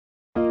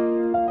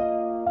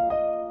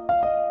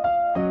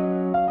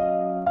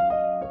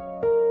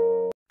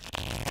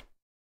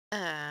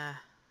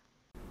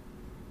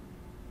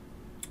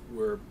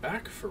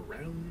for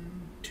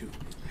round 2.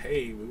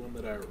 Hey, we won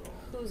the die roll.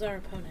 Who's our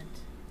opponent?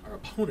 Our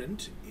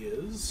opponent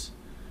is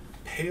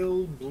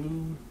Pale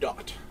Blue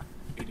Dot,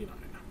 89.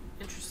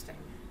 Interesting.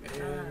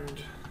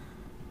 And...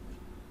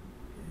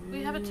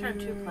 we have a turn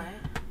to play.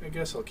 I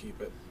guess I'll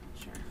keep it.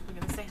 Sure. We're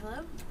going to say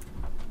hello?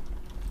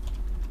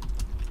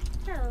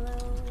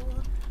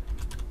 Hello.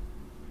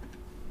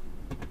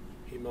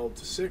 He mulled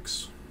to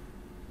 6.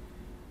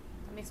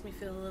 That makes me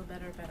feel a little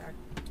better about our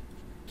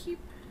keep.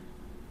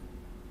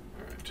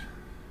 Alright.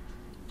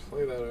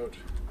 Play that out.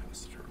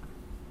 Pass the turn.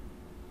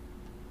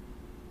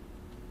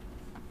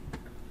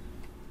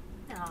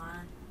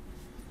 Aw.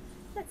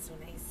 That's so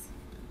nice.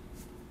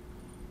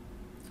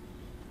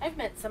 I've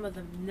met some of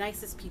the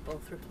nicest people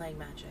through playing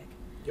Magic.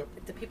 Yep.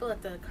 Like the people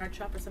at the card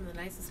shop are some of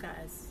the nicest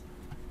guys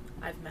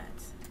I've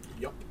met.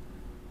 Yep.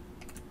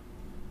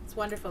 It's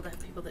wonderful to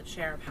have people that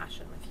share a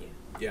passion with you.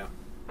 Yeah.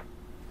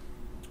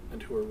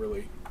 And who are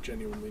really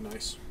genuinely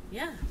nice.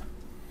 Yeah.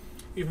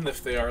 Even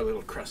if they are a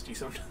little crusty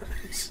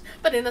sometimes.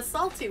 But in a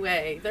salty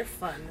way. They're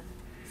fun.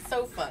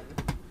 So fun.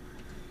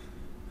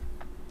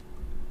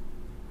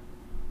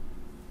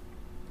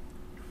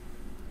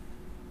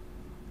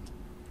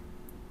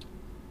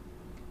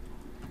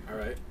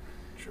 Alright.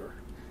 Sure.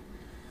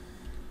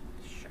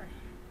 Sure.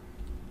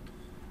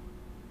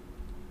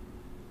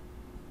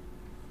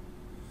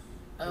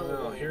 Oh.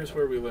 Well, here's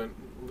where we run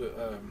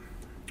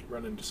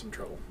into some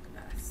trouble.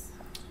 Yes.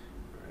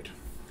 Alright.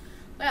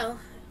 Well,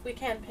 we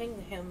can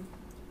ping him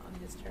on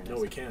his turn. No,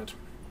 we can't.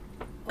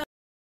 Oh,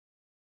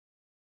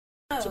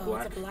 It's a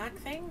black. It's a black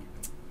thing?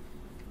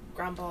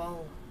 Ground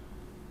ball.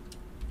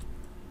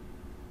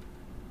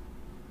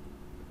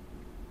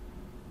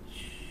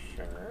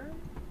 Sure.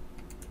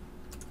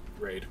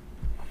 Raid.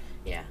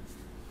 Yeah.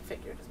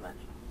 Figured as much.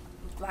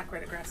 Black,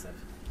 red, aggressive.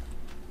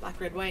 Black,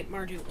 red, white,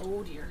 Mardu.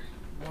 Oh dear.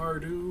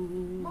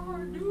 Mardu.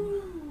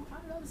 Mardu.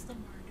 I love some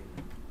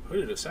Mardu.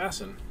 Hooded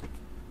Assassin.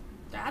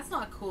 That's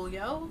not cool,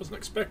 yo. Wasn't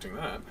expecting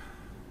that.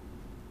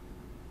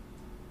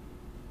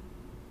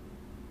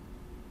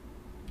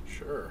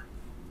 Sure.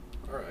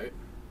 Alright.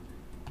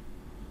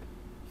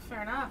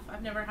 Fair enough.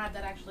 I've never had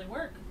that actually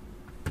work.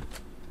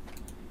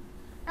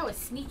 That was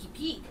sneaky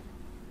Pete.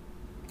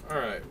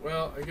 Alright,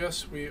 well, I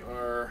guess we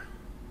are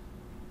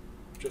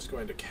just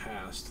going to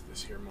cast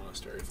this here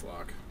Monastery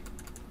Flock.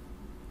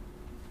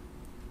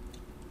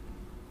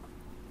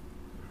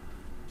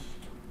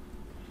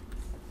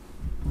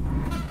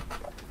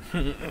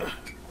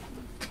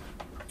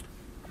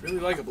 Really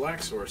like a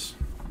black source,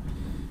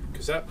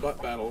 because that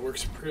butt battle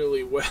works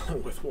pretty well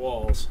with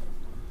walls.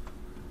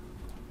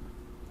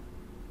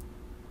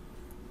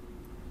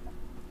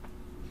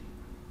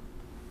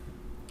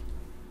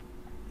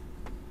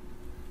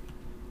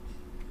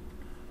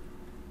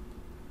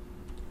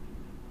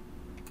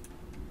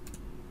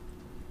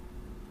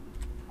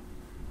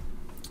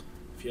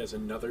 If he has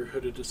another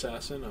hooded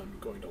assassin, I'm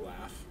going to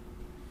laugh.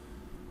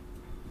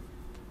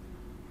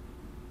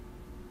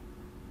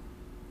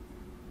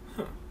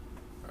 Huh.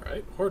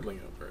 Alright,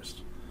 Hordling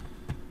Outburst.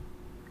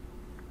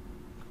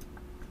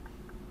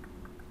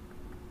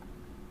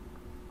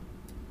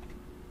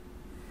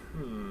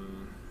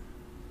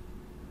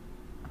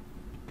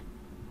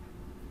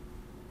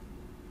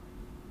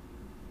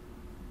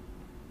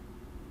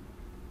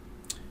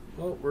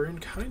 Well, we're in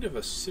kind of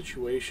a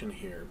situation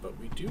here, but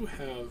we do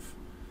have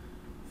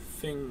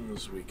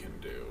things we can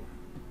do.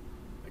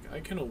 Like, I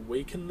can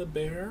awaken the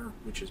bear,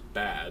 which is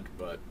bad,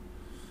 but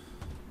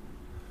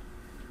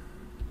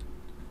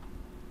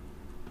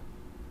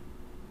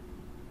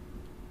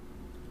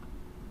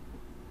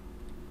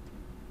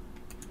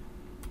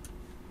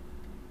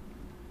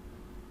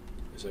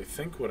is I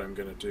think what I'm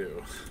gonna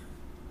do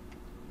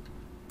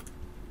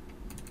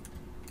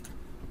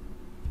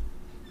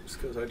is,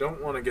 because I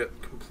don't want to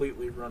get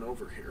completely run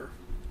over here.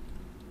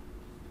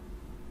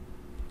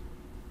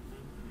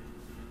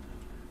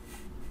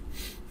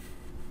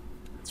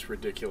 It's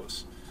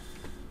ridiculous.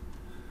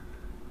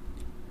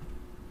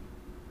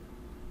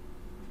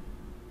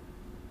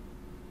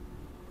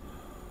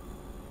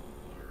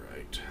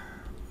 Alright.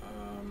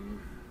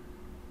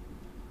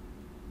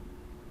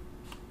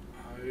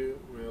 I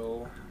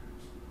will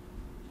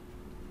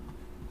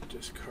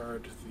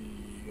discard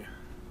the...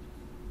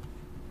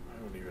 I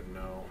don't even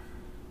know.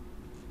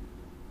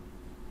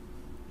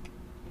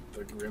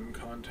 The Grim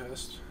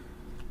Contest.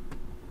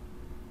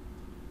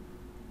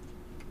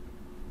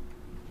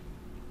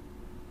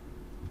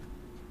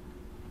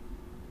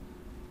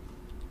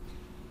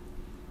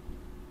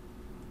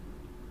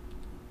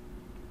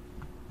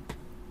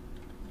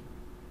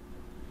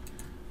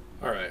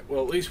 Alright,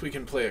 well, at least we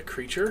can play a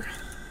creature.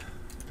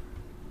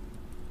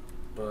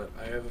 But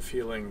I have a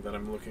feeling that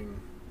I'm looking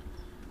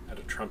at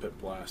a Trumpet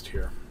Blast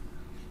here.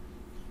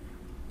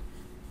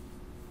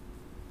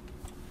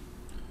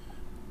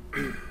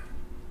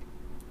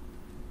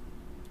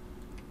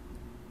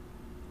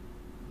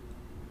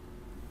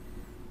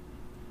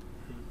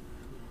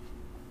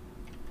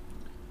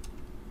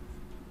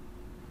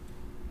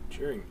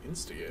 Jeering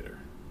Instigator.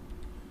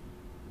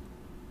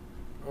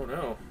 Oh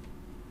no.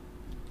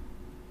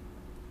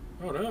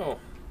 Oh no.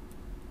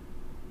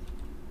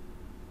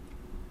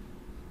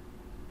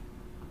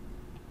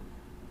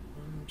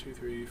 2,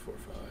 3, 4,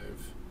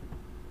 5,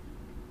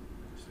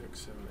 6,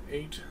 7,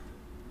 8.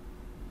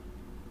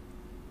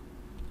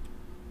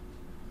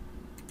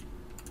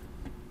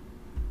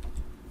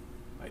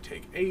 I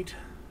take 8.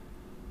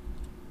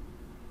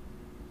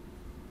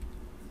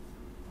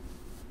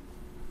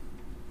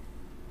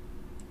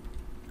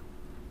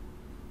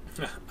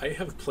 I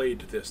have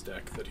played this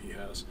deck that he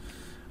has.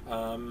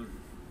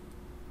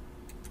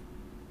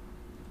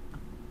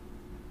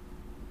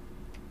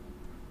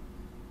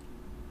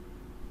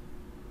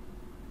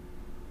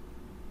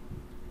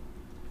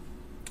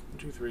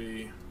 2,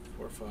 3,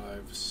 4,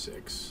 5,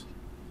 6.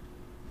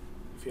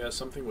 If he has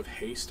something with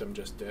haste, I'm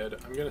just dead.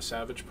 I'm gonna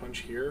Savage Punch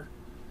here.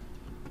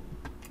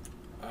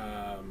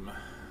 The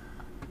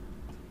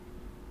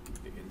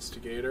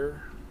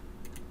Instigator.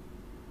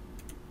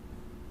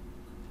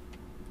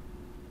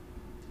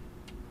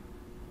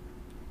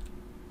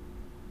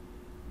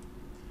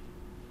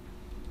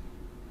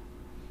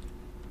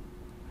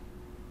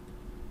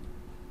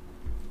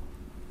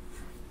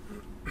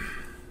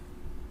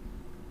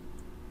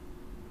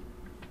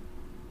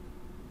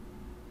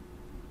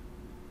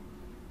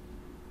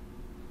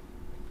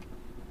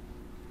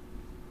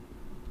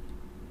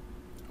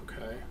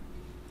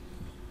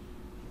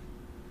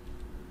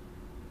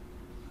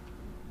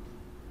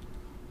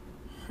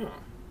 Huh.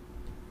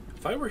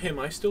 If I were him,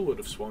 I still would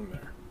have swung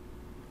there.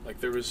 Like,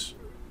 there was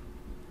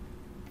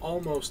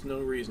almost no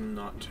reason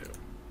not to.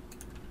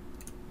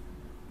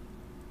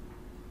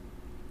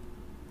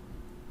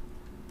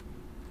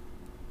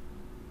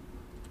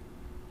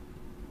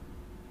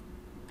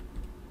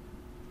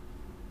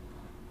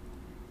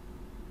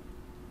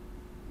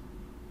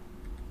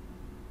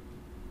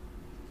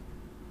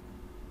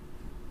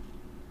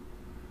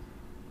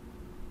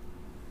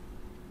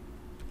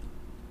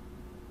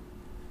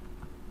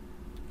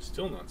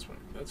 Still not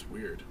swinging. That's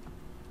weird.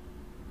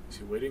 Is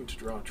he waiting to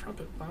draw a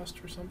Trumpet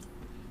Blast or something?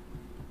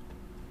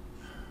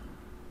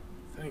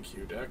 Thank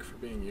you, deck, for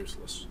being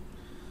useless.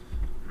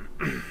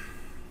 I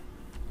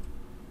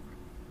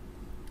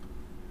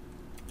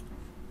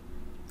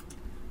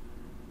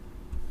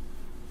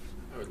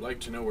would like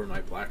to know where my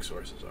black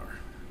sources are.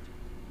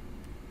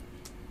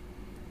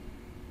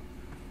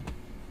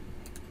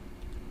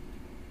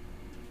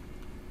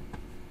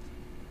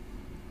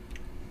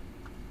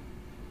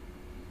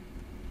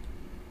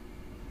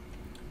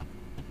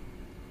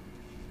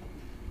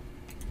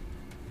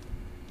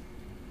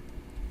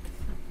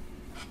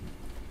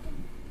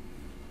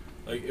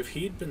 Like, if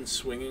he'd been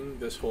swinging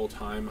this whole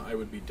time, I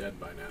would be dead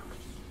by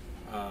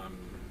now.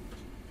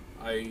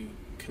 I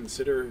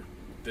consider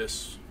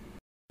this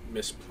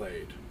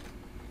misplayed.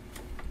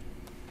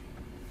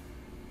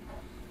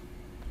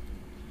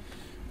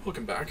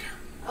 Welcome back.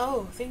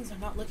 Oh, things are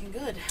not looking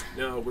good.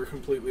 No, we're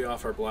completely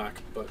off our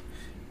black, but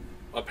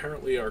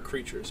apparently our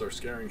creatures are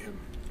scaring him.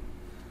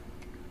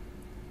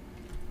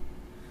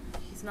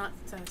 He's not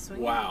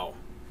swinging? Wow.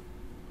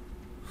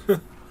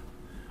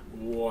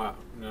 Wow.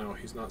 No,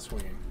 he's not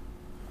swinging.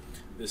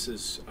 This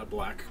is a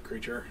black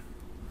creature,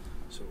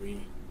 so we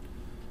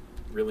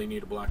really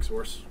need a black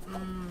source. I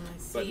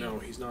see. But no,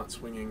 he's not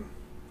swinging.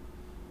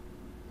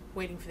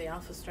 Waiting for the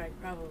alpha strike,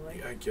 probably.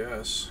 Yeah, I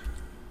guess.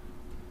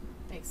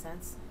 Makes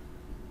sense.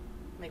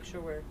 Make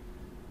sure we're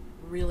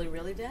really,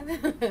 really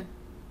dead.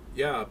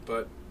 Yeah,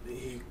 but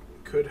he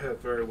could have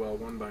very well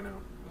won by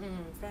now.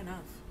 Fair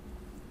enough.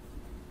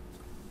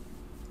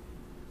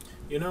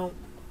 You know,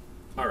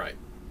 alright.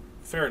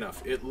 Fair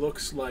enough. It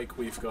looks like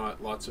we've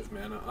got lots of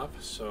mana up,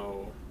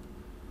 so...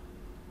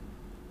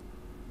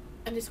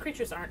 And his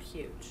creatures aren't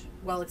huge.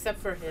 Well, except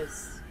for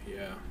his...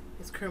 Yeah.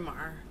 His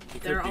Krumar. He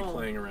could be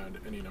playing around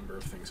any number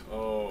of things.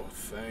 Oh,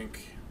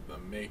 thank the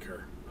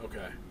maker.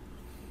 Okay.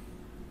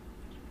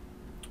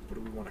 What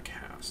do we want to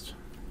cast?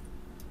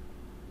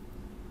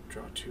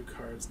 Draw 2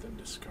 cards, then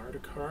discard a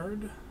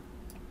card?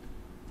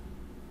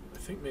 I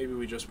think maybe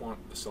we just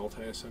want the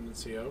Sultai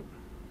Ascendancy out.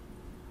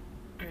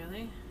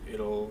 Really?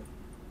 It'll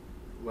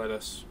let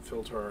us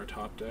filter our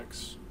top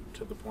decks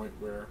to the point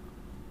where...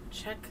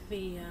 Check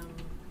the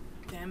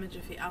damage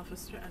of the alpha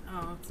strike.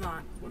 Oh, it's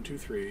not. 1, 2,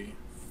 3,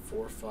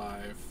 4,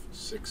 5,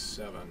 6,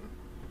 7.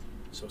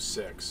 So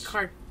 6.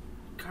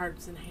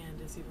 Cards in hand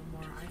is even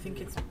more. I think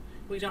it's...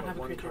 We don't have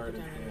a creature card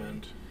in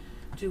hand.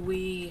 Do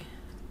we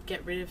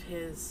get rid of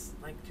his...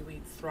 Like, do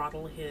we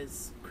throttle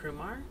his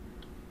Krumar?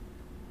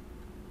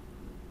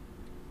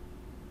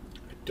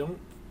 I don't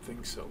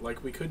think so.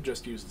 Like, we could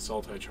just use the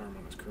Sultai Charm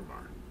on his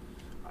Krumar.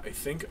 I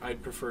think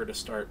I'd prefer to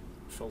start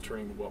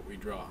filtering what we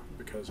draw,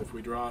 because if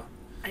we draw...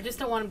 I just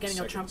don't want him getting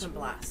a Trumpet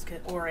Blast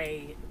or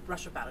a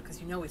Rush of Battle, because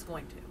you know he's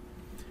going to.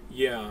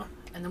 Yeah.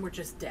 And then we're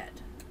just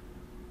dead.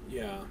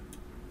 Yeah.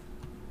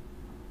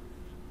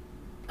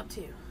 Up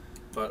to you.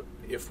 But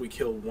if we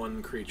kill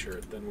one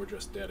creature, then we're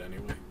just dead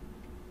anyway.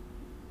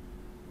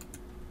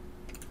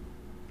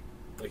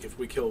 Like, if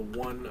we kill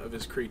one of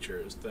his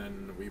creatures,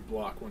 then we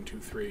block 1, 2,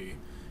 3.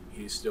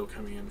 He's still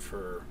coming in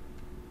for,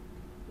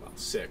 well,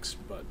 6,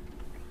 but...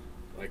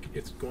 Like,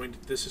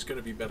 this is going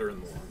to be better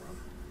in the long run.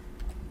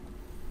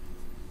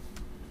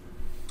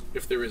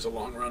 If there is a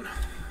long run.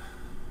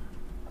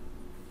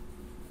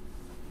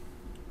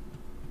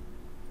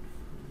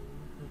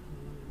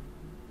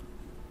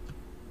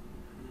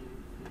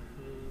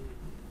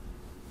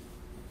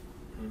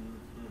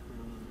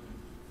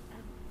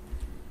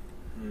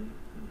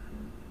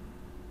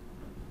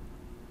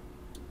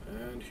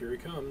 And here he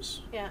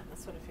comes. Yeah,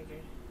 that's what I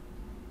figured.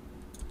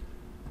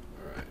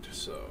 Alright,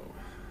 so...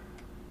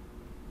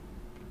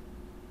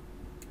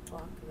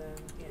 Block them,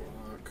 yeah.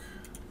 Block.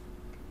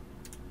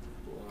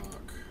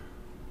 Block.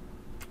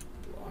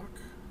 Block.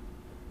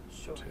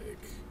 Sure. Take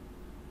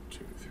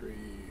 2, 3,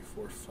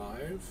 4,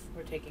 5.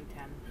 We're taking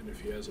 10. And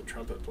if he has a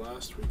trumpet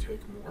blast, we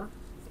take more.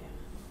 Yeah.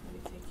 We'll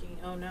be taking...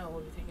 Oh no,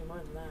 we'll be taking more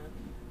than that.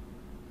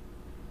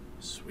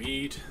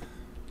 Sweet.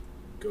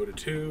 Go to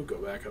 2, go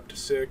back up to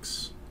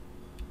 6.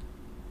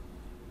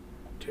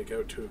 Take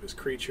out 2 of his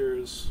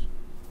creatures.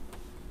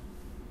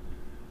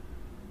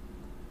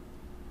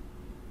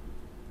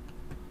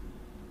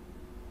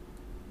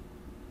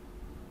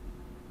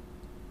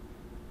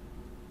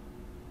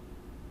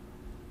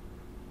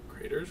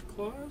 Crater's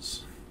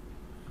Claws?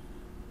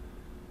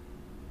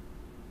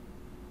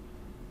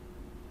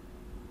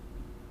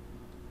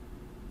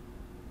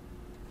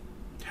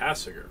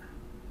 Tassiger.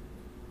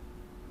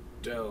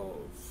 Delve.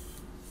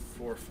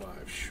 4,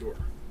 5, sure.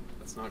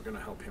 That's not going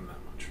to help him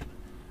that much.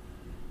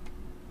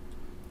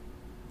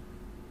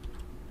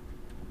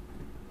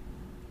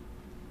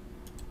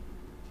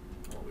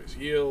 Always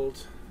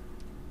yield.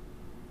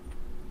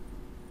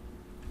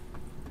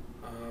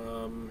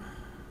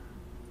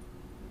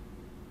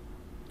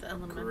 The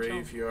elemental.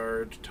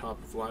 Graveyard,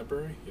 top of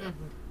library. Yeah.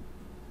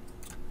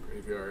 Mm-hmm.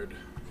 Graveyard.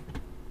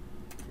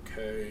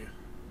 Okay.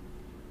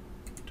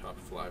 Top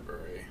of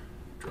library.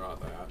 Draw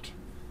that.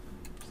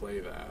 Play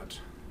that.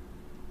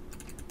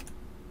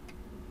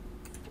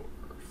 4,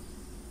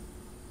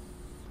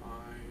 5.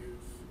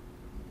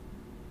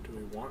 Do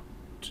we want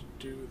to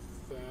do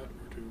that,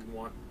 or do we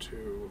want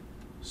to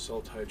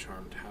Sultai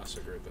Charm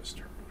Tassiger this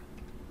turn?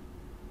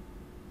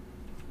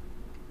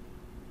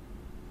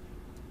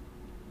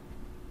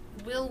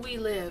 Will we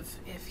live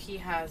if he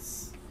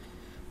has...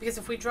 Because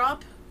if we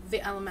drop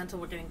the elemental,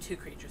 we're getting 2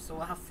 creatures, so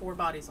we'll have 4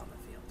 bodies on the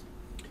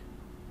field.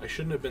 I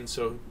shouldn't have been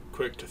so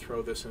quick to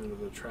throw this into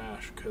the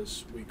trash,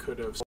 because we could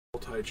have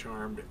Sultai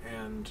Charmed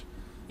and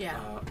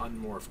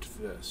unmorphed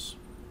this.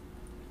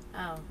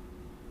 Oh.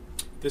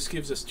 This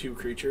gives us 2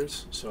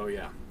 creatures, so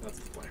yeah, that's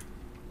the play.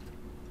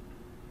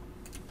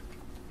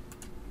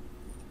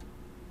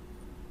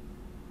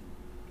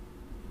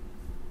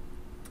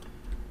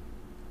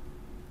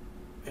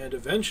 And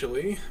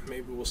eventually,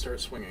 maybe we'll start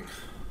swinging.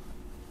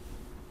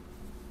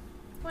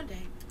 One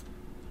day.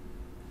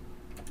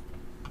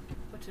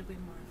 What did we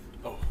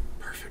morph? Oh,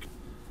 perfect.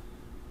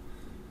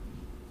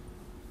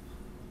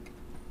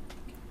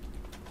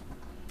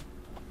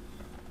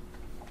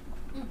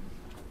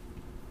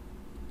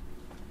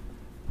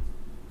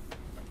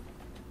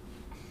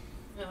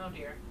 Oh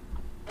dear.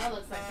 That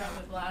looks like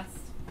Trumpet Blast.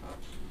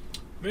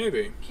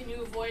 Maybe. Can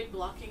you avoid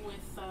blocking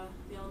with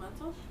the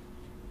elemental?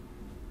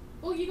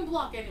 Well, you can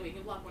block anyway. You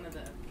can block one of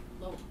the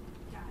low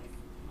guys.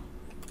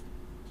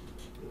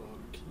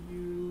 Block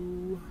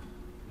you.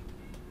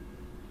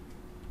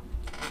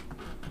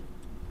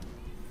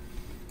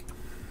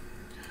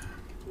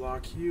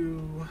 Block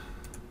you.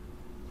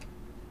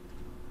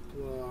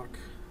 Block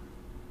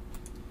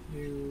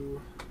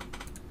you.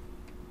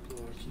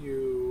 Block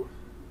you.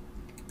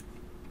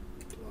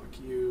 Block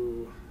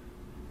you.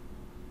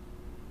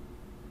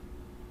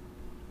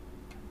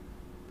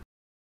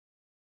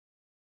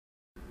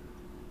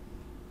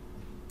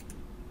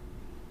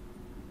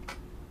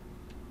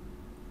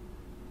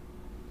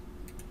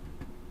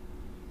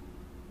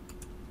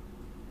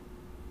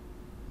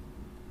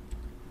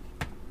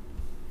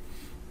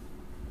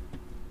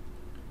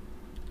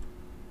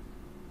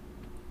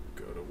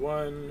 Go to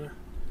 1.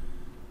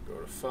 Go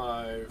to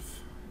 5.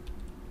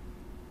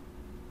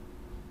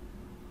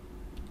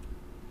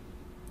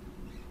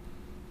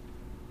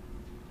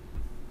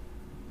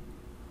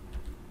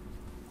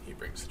 He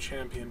brings the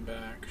champion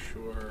back,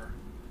 sure.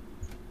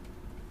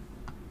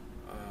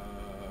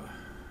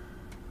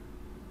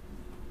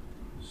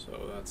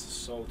 So that's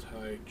a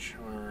Sultai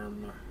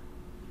Charm.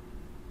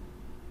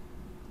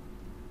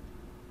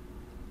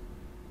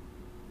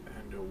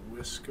 And a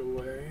Whisk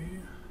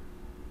Away.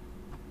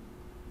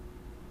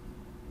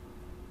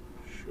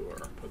 Sure,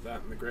 put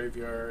that in the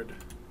graveyard.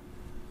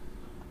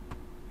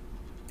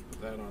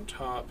 Put that on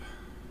top.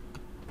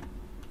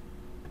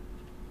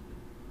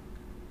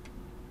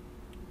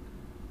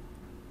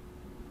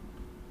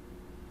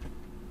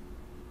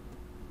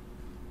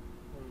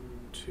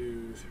 One,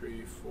 2,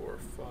 3, 4,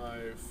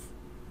 5.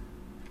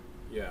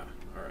 Yeah,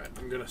 alright.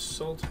 I'm gonna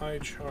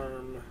Sultai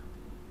Charm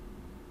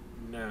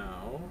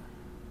now.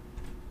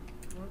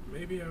 Well,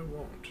 maybe I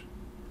won't.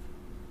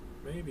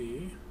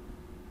 Maybe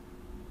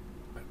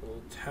I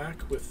will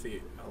attack with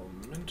the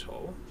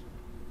elemental.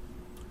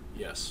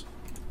 Yes.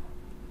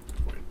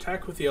 I'm going to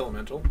attack with the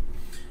elemental,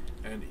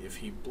 and if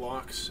he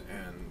blocks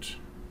and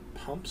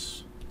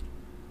pumps,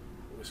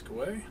 whisk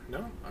away.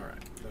 No?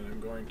 Alright. Then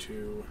I'm going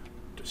to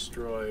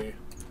destroy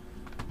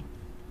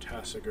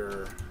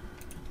Tassiger.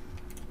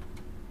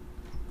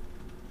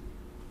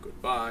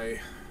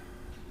 Goodbye.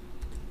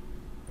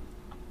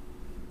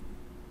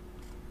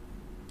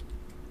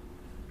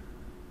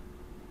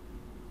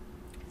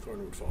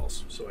 Thornwood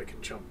Falls, so I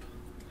can jump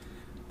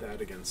that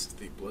against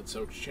the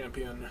Blood-Soaked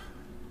Champion.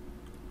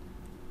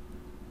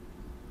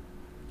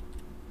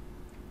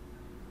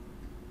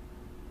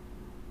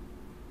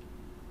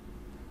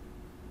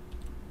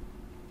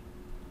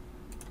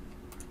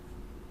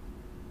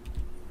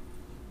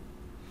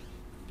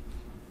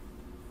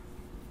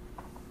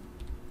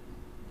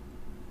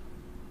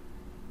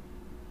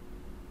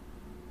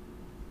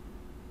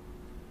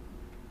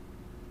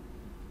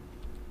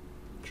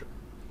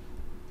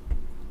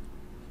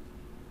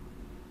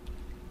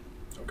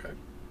 Okay.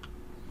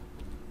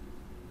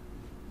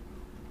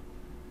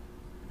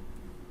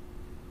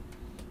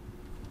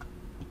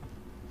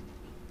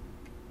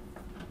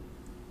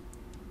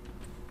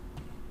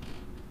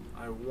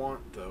 I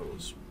want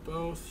those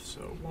both,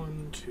 so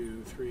 1,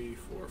 2, 3,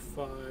 4,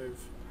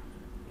 5.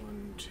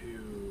 1,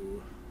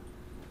 2,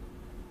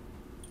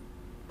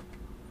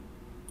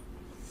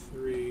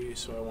 3.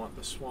 So I want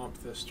the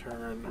swamp this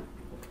turn.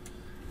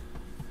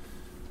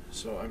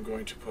 So I'm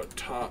going to put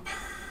top,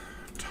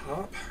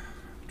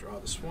 draw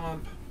the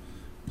swamp,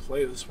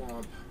 play the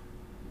swamp.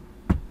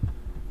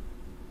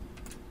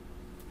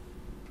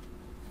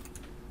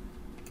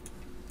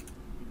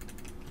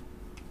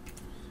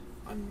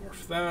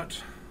 Unmorph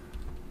that.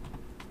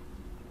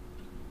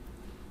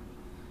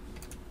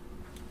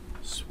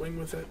 Swing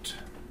with it.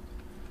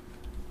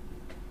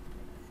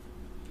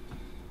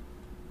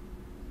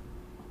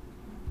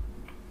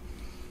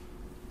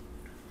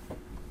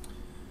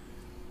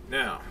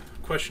 Now,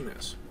 question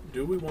is,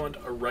 do we want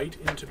a right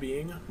into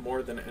being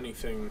more than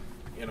anything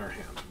in our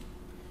hand?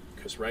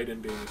 Because right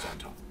in being is on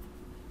top.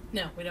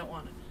 No, we don't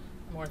want it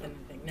more than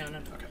anything. No.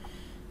 Okay.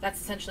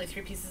 That's essentially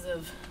 3 pieces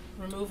of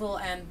removal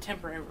and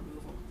temporary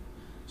removal.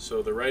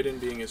 So the right in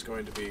being is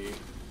going to be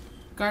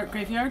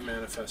graveyard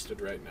manifested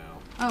right now.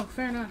 Oh,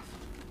 fair enough.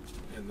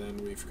 And then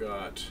we've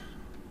got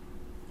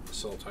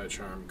Sultai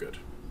Charm. Good.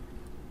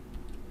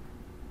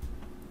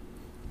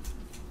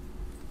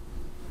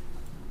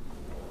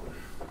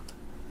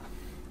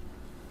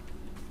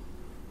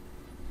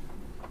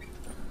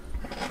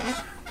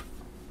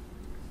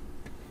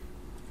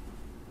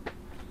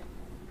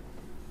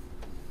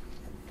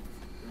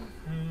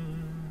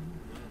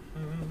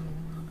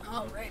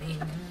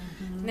 Alrighty.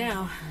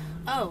 Now,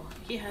 oh,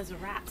 he has a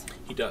rat.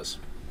 He does.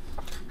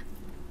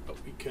 But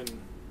we can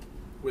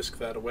whisk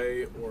that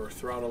away, or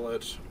throttle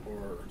it,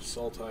 or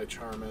Sultai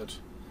Charm it.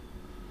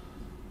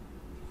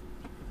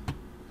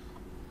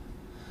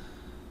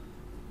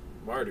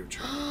 Mardu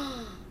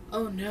Charm.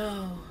 Oh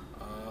no.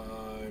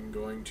 I'm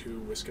going to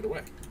whisk it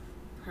away.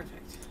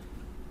 Perfect.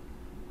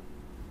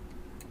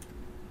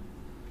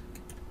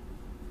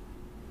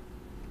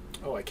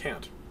 Oh, I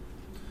can't.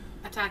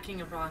 Attacking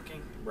or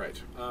blocking.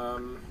 Right.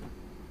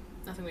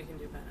 Nothing we can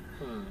do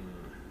better.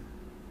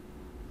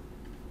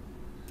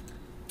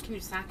 Can you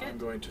sack it? I'm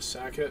going to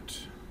sack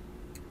it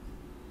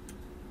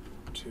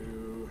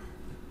to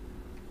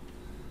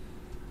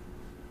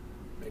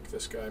make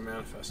this guy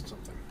manifest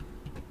something.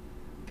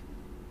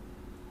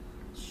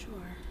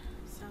 Sure.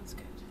 Sounds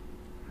good.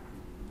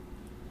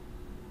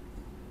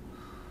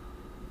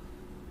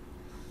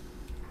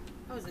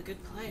 That was a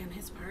good play on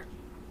his part.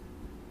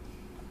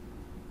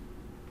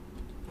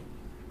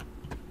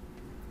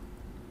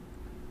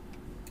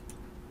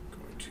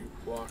 Going to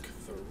block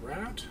the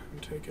rat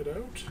and take it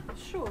out.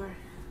 Sure.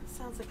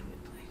 Sounds like a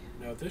good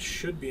play. Now this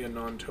should be a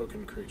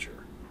non-token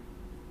creature.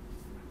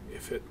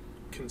 If it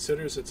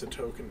considers it's a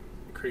token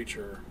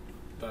creature,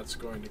 that's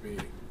going to be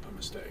a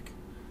mistake.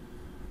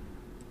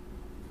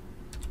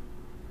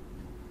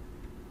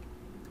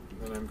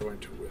 And then I'm going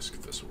to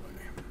whisk this away.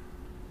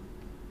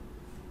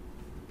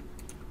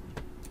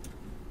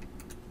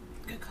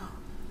 Good call.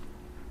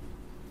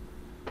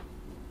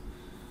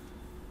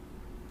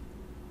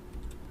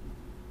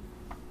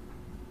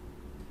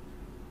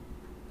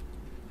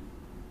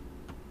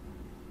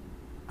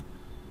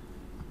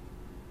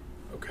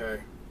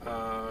 Okay.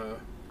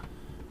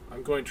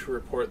 I'm going to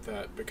report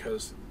that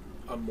because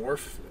a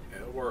morph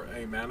or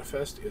a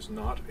manifest is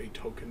not a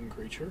token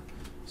creature,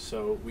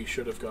 so we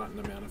should have gotten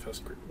a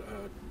manifest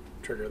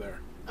trigger there.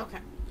 Okay.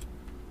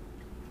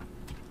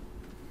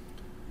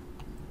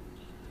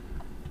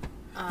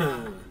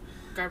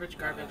 Garbage.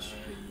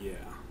 Yeah.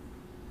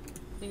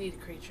 We need a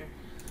creature.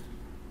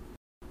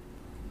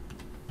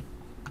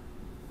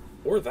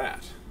 Or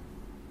that.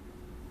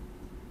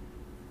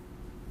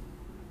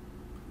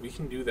 We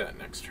can do that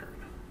next turn.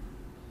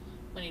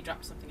 When you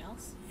drop something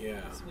else?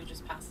 Yeah. So we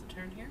just pass the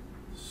turn here?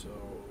 So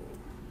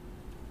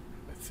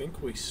I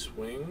think we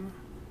swing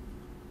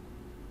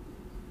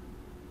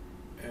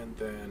and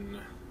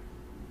then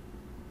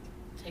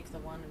Take the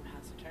 1 and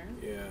pass a turn?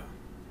 yeah.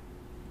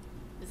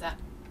 Is that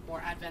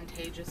more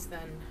advantageous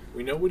than...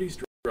 We know what he's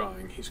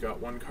drawing. He's got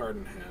 1 card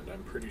in hand.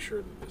 I'm pretty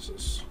sure that this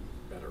is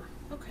better.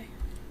 Okay.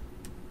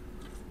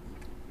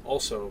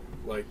 Also,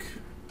 like,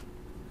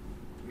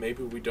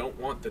 maybe we don't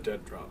want the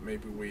dead drop.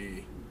 Maybe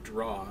we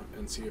draw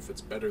and see if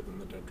it's better than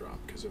the dead drop.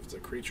 Because if it's a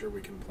creature,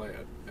 we can play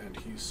it, and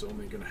he's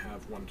only going to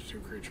have 1 to 2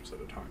 creatures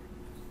at a time.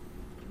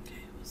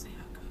 Okay, we'll see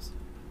how it goes.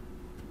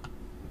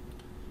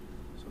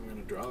 So I'm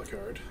going to draw the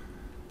card,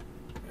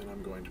 and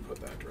I'm going to put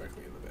that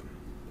directly in the bin.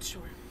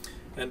 Sure.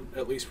 And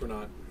at least we're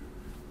not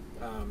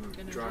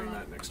drawing draw.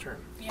 that next turn.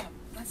 Yeah,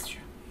 that's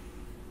true.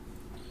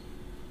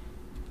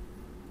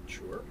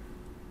 Sure.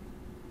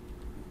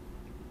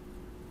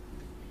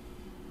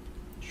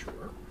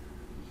 Sure.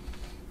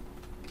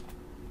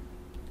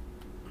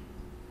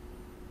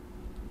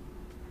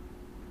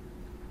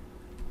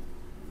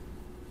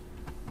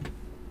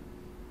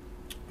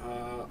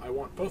 I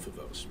want both of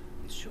those.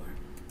 Sure.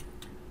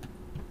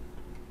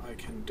 I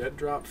can dead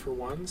drop for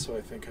one, so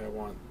I think I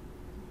want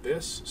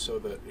this so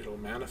that it'll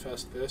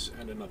manifest this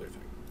and another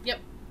thing. Yep.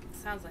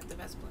 Sounds like the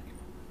best play.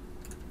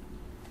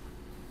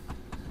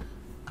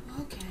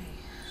 Okay.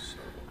 So,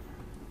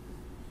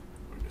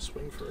 I'm going to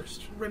swing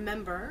first.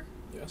 Remember,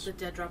 Yes. the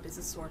dead drop is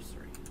a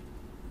sorcery.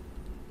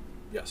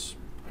 Yes.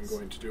 I'm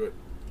going to do it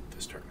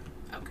this turn.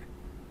 Okay.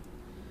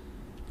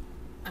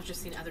 I've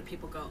just seen other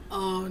people go,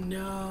 oh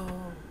no.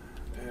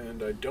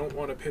 And I don't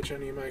want to pitch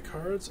any of my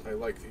cards. I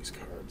like these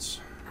cards.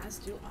 As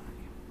do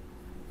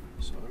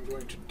I. So I'm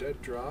going to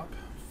dead drop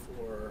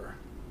for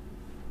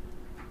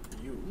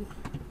you.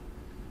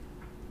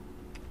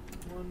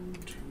 1,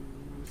 2,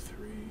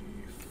 3,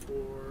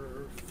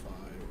 4,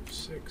 5,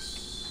 6,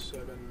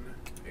 7,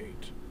 8,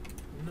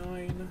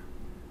 9,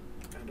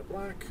 and a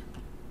black.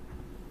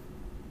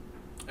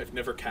 I've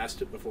never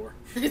cast it before.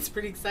 It's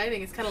pretty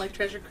exciting. It's kind of like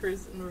Treasure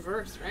Cruise in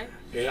reverse, right?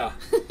 Yeah,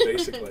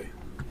 basically.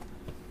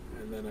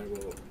 And then I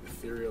will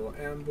Ethereal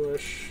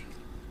Ambush,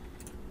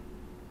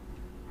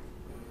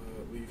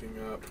 leaving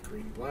up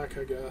green-black,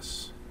 I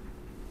guess.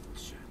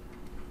 Sure.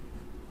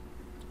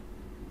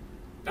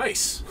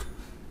 Nice!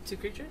 2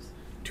 creatures?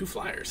 2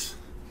 flyers.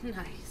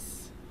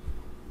 Nice.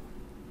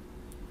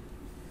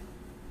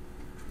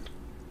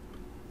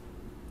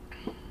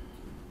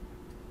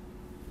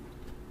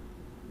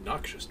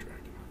 Noxious Dragon.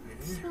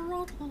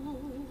 Throttle.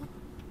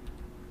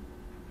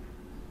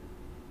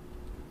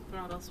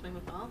 Throttle, swing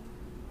with ball.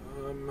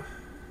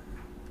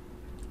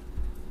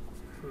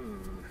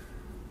 Hmm.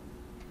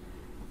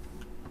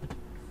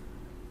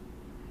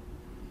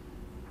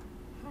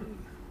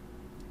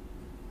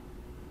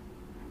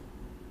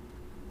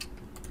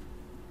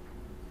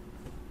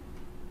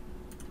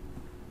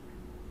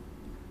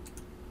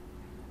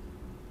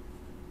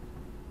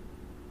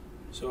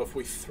 So if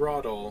we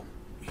throttle,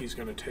 he's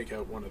going to take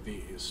out one of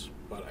these,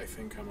 but I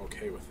think I'm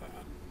okay with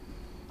that.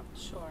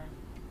 Sure.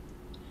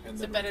 And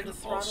Is then it better we to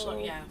can throttle?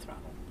 also, Yeah,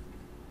 throttle.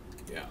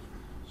 Yeah.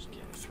 So I'm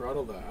going to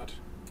throttle that.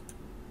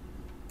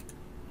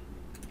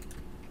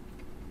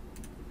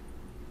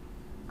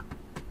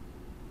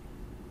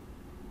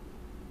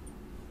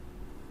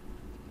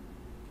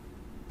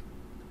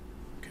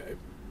 Okay.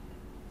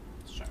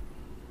 Sure.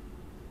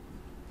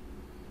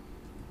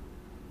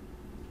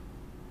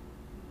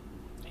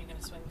 Are you going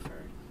to swing for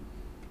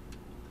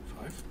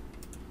 5.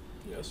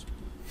 Yes.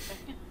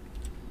 second?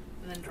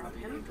 And then drop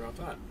I'm going him? to drop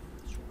that.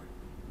 Sure.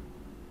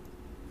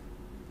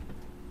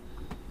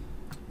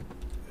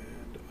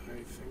 And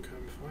I think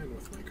I'm fine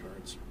with my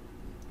cards.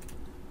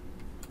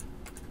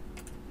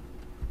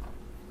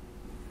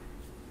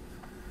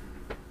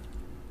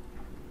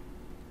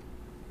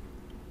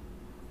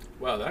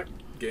 Wow, that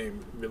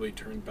game really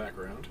turned back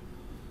around.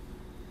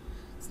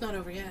 It's not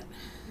over yet.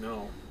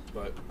 No,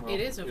 but well, It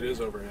is over It is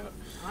yet. over yet.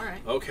 All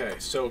right. Okay,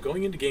 so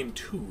going into game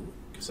 2,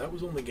 because that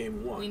was only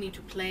game 1. We need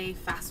to play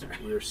faster.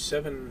 We're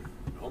 7,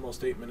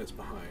 almost 8 minutes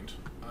behind.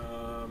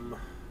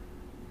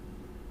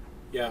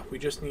 Yeah, we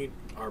just need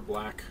our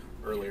black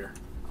earlier.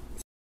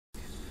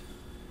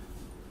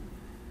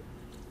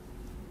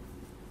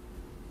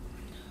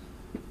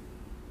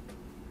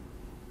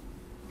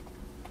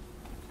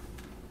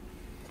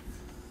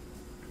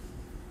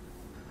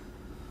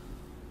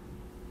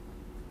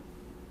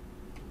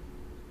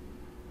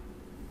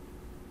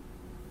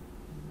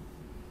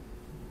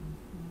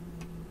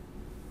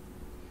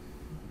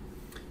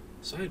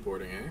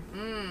 Sideboarding, eh?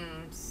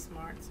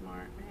 Smart,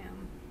 smart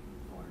man.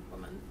 Or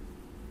woman.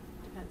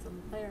 Depends on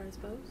the player, I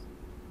suppose.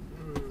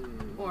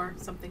 Or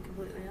something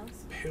completely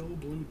else. Pale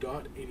blue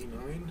dot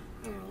 89?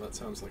 I don't know, that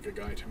sounds like a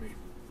guy to me.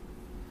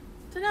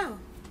 Dunno.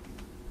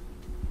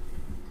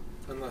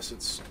 Unless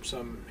it's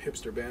some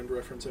hipster band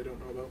reference I don't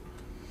know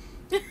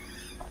about.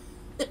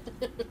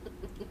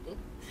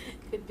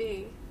 Could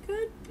be.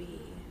 Could be.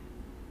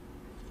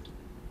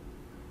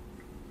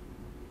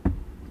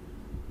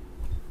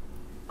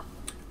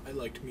 I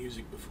liked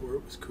music before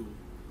it was cool.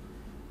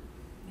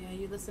 Yeah,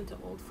 you listen to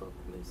old folk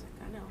music,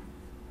 I know.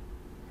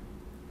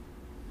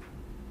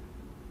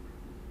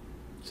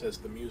 Says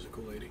the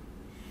musical lady.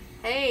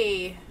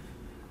 Hey,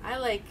 I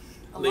like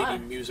a Lady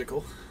lot.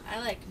 musical. I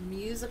like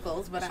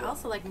musicals, but I So-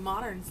 also like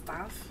modern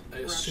stuff.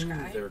 I Rush assume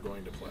guy. they're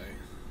going to play.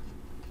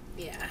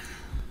 Yeah.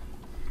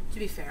 To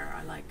be fair,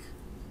 I like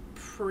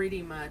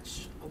pretty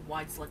much a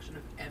wide selection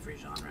of every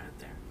genre out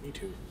there. Me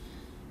too.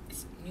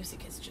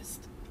 Music is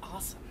just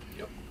awesome.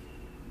 Yep.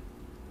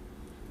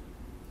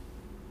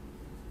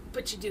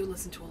 But you do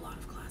listen to a lot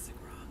of classic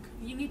rock.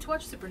 You need to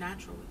watch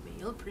Supernatural with me.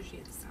 You'll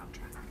appreciate the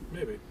soundtrack.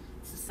 Maybe.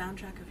 It's the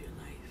soundtrack of your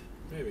life.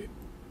 Maybe.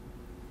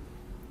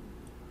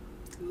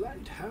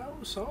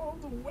 Lighthouse all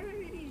the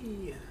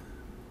way.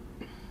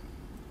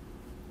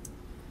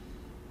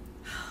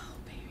 Oh,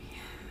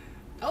 baby.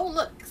 Oh,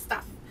 look,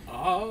 stuff.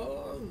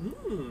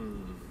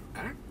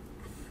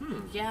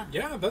 Yeah.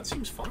 Yeah, that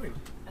seems fine.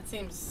 That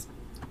seems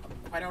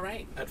quite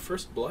alright. At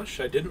first blush,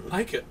 I didn't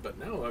like it, but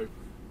now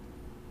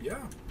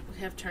yeah. We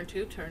have turn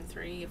 2, turn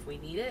 3 if we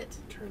need it.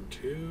 Turn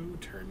 2,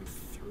 turn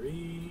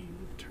 3,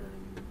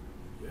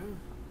 yeah.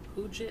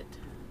 Hoojit.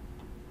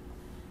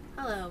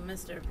 Hello,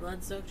 Mr.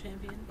 Bloodsoak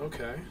Champion.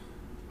 Okay.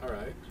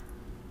 Alright.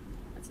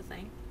 That's a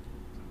thing.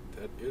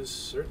 That is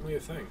certainly a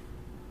thing.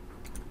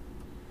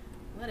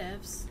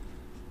 Whatevs.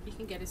 You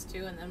can get us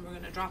 2, and then we're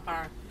going to drop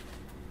our...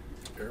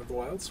 Pair of the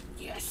Wilds?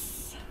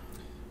 Yes!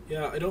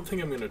 Yeah, I don't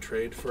think I'm going to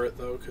trade for it,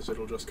 though, because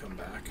it'll just come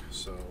back,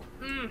 so...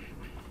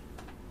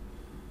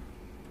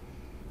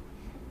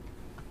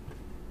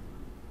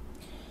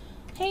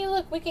 Hey,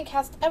 look, we can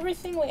cast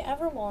everything we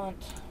ever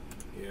want.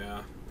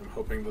 Yeah, I'm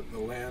hoping that the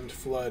land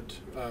flood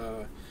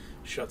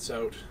shuts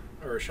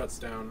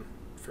down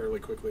fairly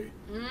quickly.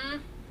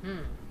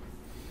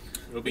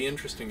 It'll be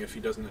interesting if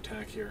he doesn't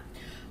attack here.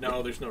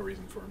 No, there's no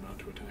reason for him not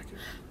to attack here.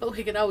 But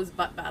we could always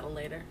butt battle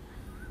later.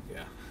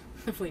 Yeah.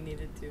 If we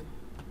needed to.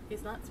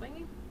 He's not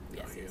swinging?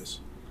 No, he is.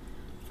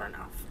 Fair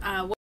enough.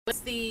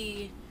 What's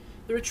the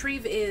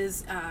retrieve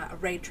is a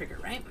raid trigger,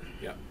 right?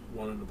 Yeah,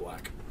 1 in the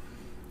black.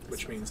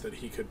 Which means that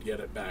he could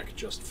get it back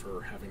just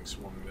for having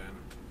swung then.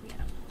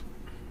 Yeah.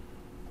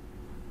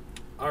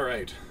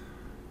 Alright.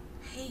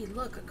 Hey,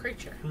 look, a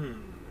creature.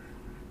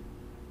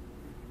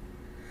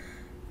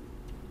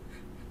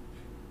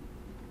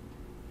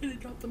 Gonna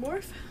drop the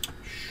morph?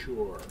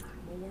 Sure.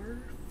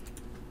 Morph.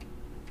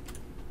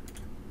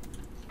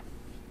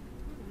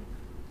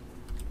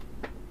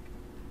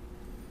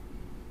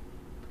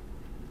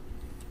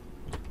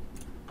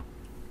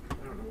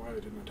 I don't know why I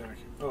didn't attack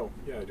you. Oh,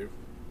 yeah, I do.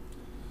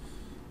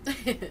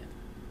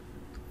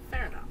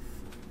 Fair enough.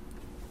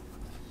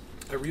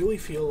 I really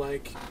feel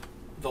like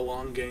the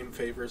long game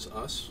favors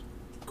us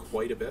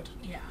quite a bit.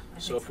 Yeah.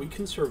 So if we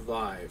can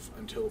survive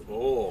until...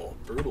 Oh,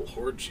 brutal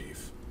Horde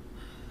Chief.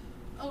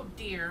 Oh,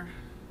 dear.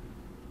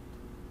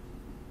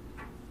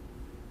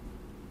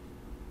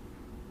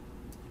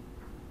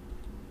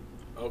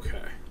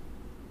 Okay.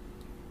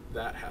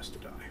 That has to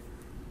die.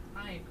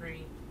 I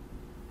agree.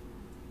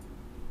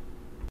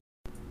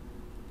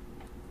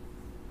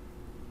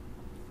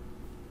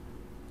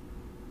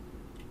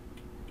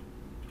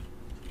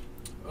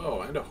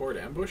 Oh, and a Horde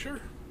Ambusher?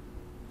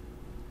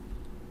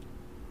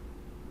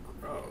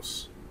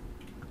 Gross.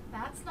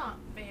 That's not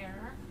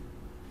fair.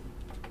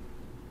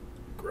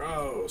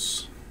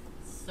 Gross.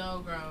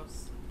 So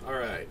gross.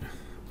 Alright.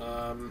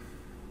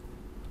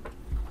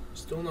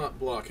 Still not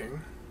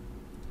blocking.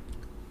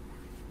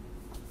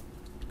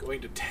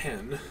 Going to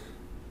 10.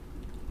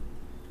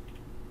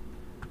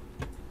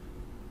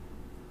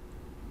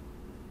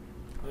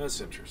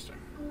 That's interesting.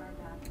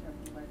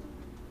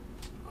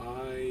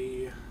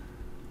 I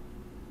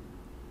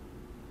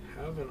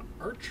have an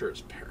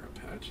Archer's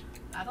Parapet,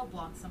 That'll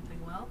block something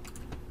well.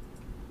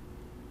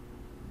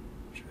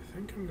 which I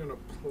think I'm gonna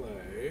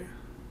play.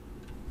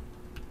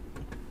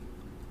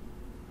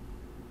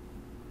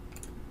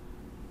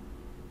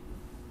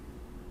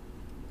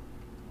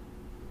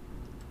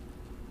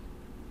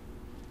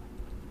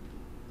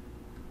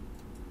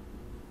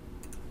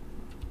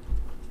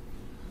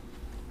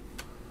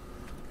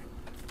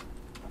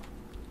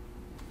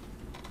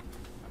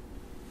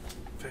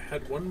 If I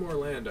had one more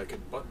land, I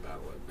could butt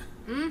battle it.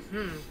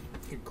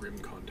 Grim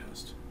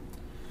contest.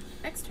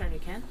 Next turn you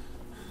can.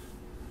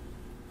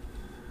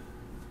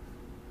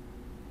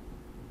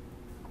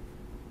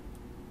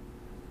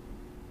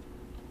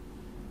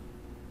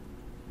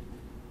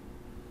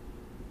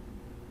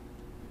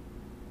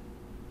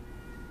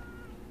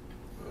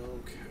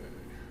 Okay.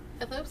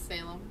 Hello,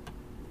 Salem.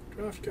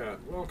 Draft Cat,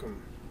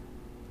 welcome.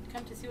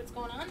 Come to see what's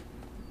going on?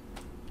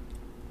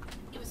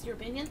 Give us your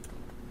opinion.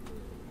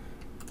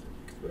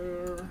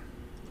 There.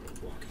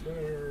 Block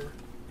there.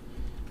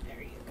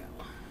 There you go.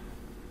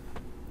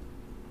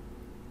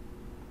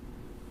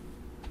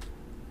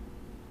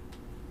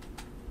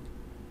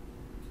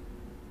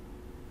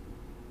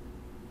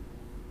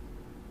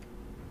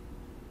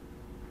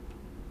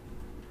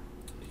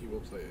 He will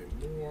play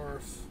a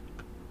morph.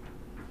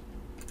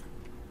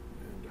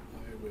 And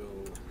I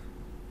will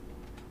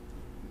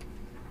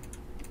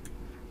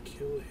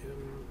kill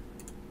him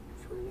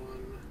for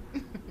one.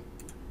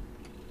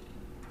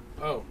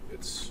 Oh,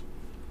 it's...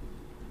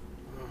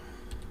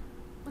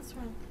 What's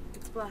wrong?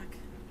 It's black,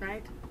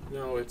 right?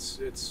 No, it's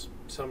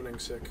summoning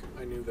sick.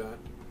 I knew that.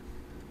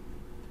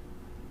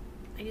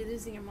 Are you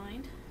losing your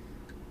mind?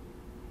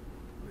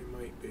 I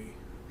might be.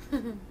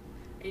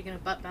 Are you gonna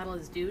butt battle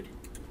his dude?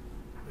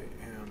 I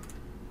am.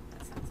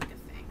 That sounds like a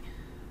thing.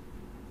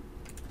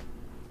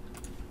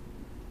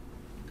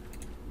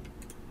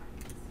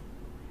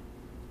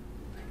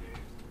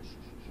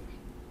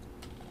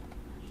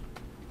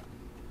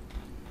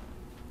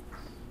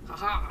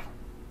 Haha!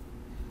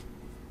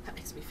 That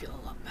makes me feel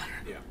a lot better.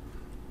 Yeah.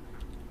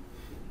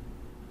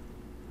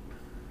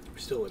 We're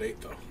still at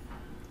 8, though.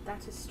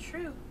 That is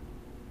true.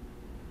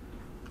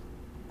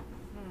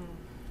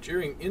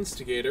 Jeering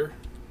Instigator.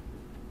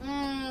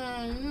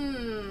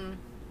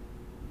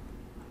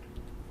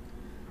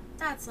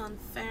 That's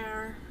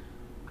unfair.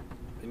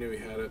 I knew he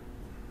had it.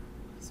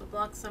 So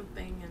block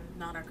something and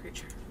not our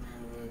creature.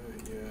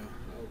 Yeah,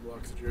 I'll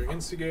block the Jeering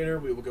Instigator.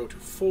 We will go to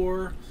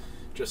 4,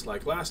 just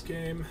like last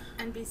game.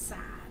 And be sad.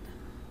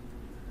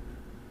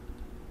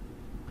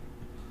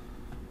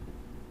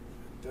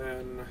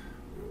 Then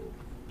we will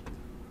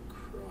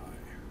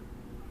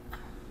cry.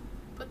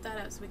 Put that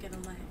out so we get a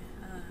light.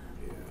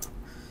 Yeah.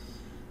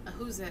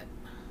 Who's it?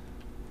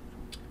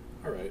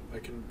 Alright, I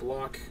can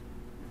block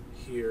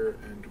here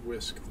and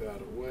whisk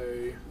that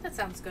away. That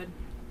sounds good.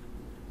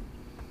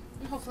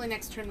 And hopefully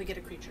next turn we get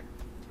a creature.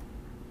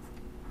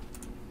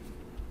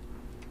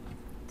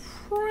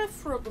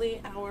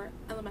 Preferably our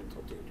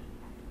elemental dude.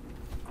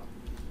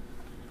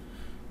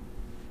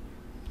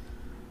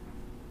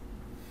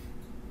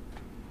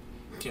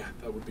 Yeah,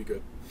 that would be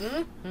good.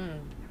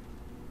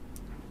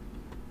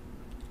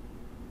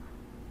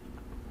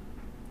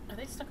 Are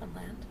they stuck on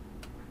land?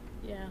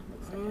 Yeah,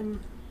 looks like it.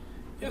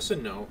 Yes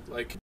and no.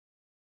 Like,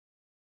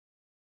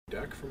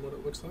 deck from what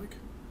it looks like.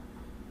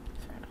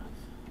 Fair enough.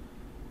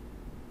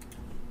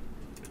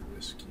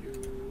 Whisk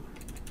you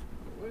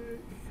away.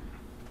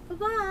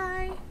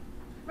 Bye-bye.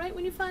 Right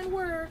when you find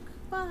work.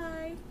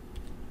 Bye.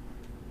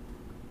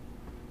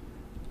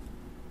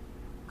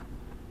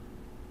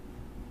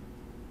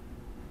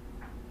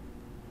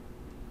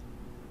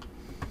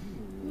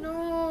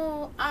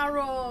 No,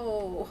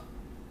 arrow.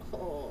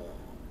 Oh,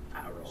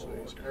 arrow. So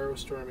he's arrow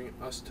storming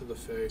us to the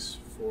face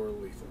for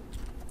lethal.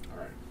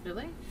 Alright.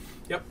 Really?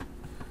 Yep.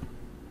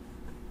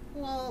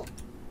 Well,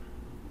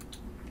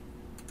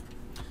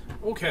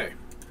 Okay.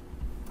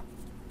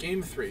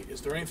 Game 3.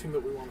 Is there anything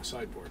that we want to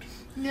sideboard?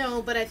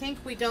 no, but I think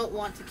we don't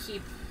want to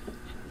keep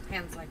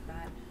hands like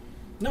that.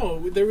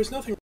 No, there was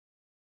nothing.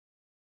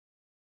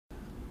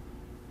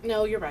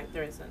 No, you're right,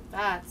 there isn't.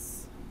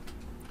 That's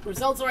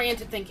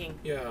results-oriented thinking.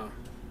 Yeah.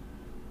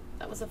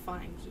 That was a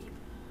fine keep.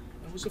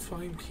 That was a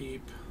fine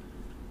keep.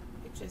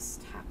 It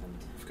just happened.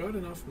 I've got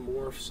enough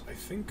morphs. I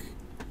think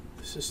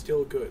this is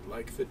still good.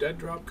 Like, the dead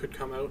drop could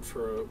come out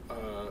for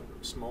a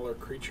smaller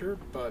creature,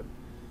 but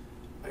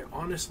I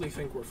honestly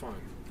think we're fine.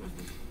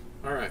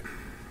 Mm-hmm. Alright.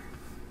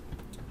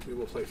 We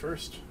will play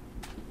first.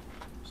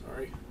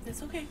 Sorry.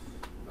 It's okay.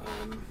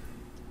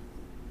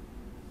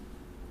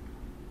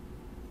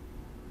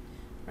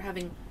 We're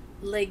having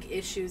leg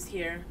issues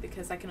here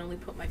because I can only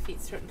put my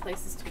feet certain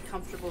places to be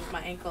comfortable with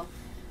my ankle,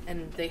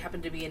 and they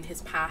happen to be in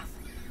his path.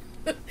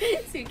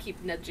 So you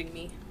keep nudging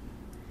me.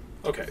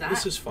 Okay,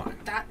 this is fine.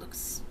 That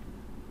looks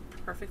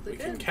perfectly We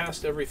good. can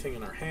cast everything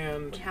in our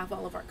hand. We have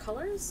all of our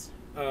colors.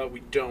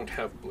 We don't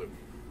have blue.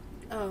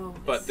 Oh.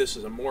 But this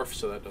is a morph,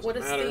 so that doesn't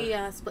matter. What is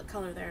the split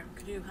color there?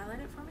 Could you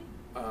highlight it for me?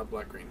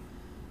 Black-green.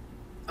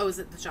 Oh, is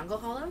it the jungle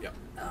hollow? Yep.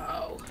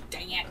 Oh,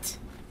 dang it.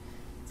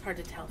 It's hard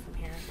to tell from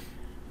here.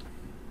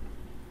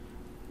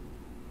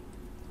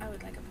 I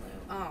would like a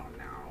blue. Oh,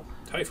 no.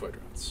 Typhoid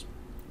rats.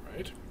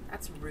 Right?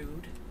 That's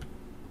rude.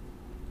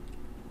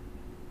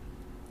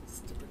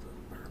 Stupid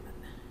little vermin.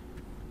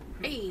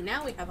 Hey,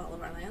 now we have all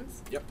of our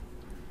lands. Yep.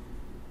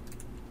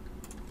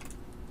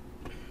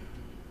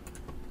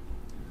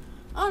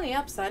 On the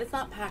upside, it's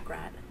not Pack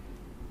Rat.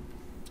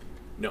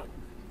 No.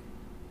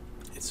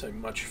 It's a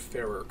much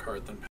fairer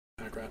card than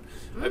Pack Rat.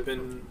 I've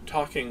been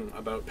talking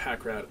about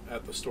Pack Rat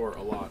at the store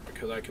a lot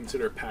because I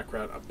consider Pack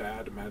Rat a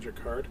bad Magic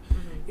card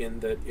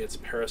in that it's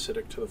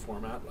parasitic to the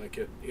format. Like,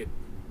 it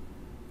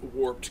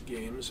warped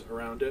games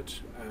around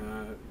it.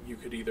 You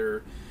could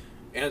either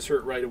answer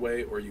it right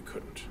away or you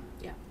couldn't.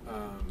 Yeah.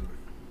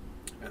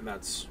 And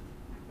that's,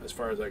 as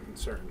far as I'm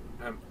concerned,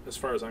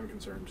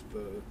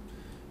 the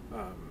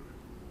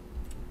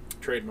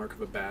trademark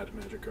of a bad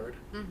Magic card.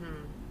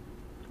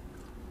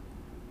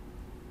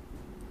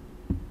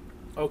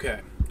 Okay,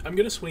 I'm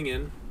gonna swing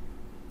in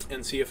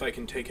and see if I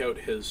can take out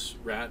his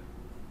rat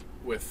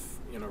with,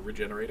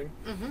 regenerating.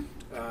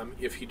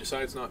 If he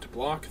decides not to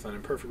block, then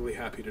I'm perfectly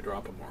happy to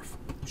drop a morph.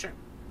 Sure.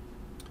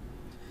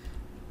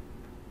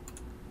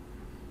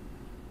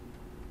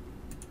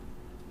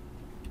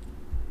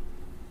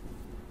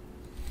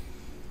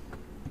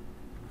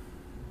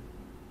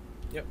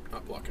 Yep,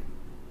 not blocking.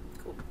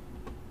 Cool.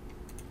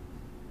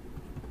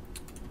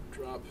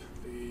 Drop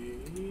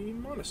the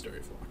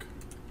Monastery Flock.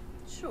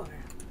 Sure.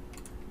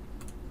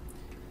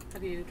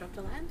 Have you dropped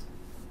a land?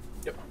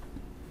 Yep.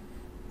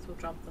 So we'll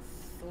drop the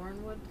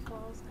Thornwood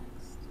Falls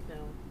next?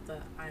 No,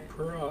 the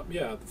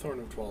Yeah, the Thorn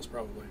of Twelves,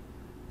 probably.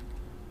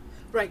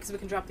 Right, because we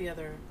can drop the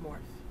other morph.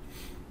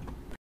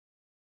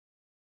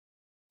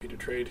 To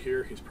trade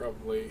here, he's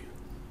probably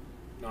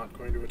not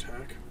going to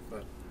attack,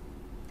 but...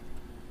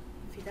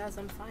 If he does,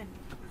 I'm fine.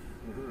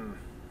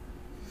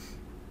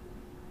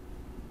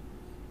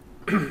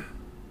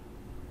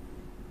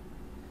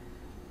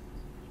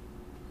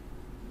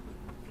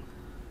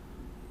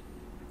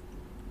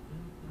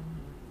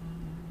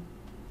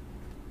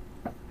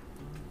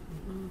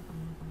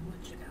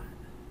 What you got?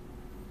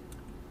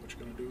 What you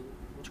gonna do?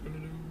 What you gonna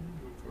do?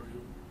 Wait for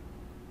you.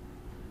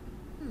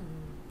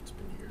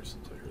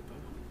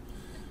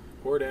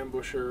 Horde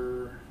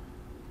Ambusher.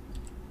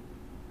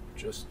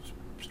 Just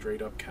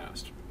straight up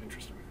cast.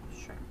 Interesting.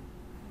 Sure.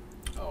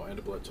 Oh, and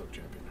a Bloodsoak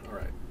champion.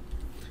 Alright.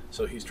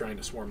 So he's trying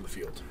to swarm the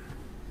field.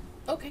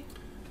 Okay.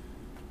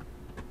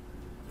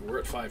 We're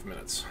at 5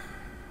 minutes.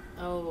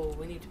 Oh,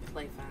 we need to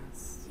play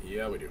fast.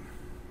 Yeah, we do.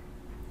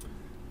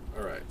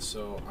 Alright,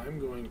 so I'm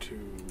going to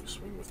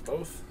swing with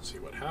both, see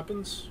what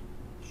happens.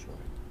 Sure.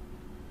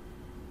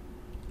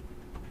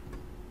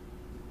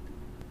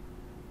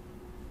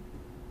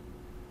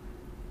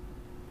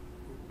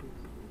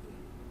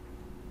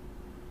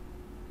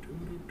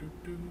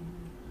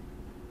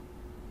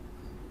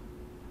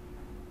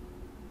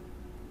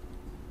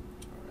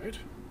 Alright.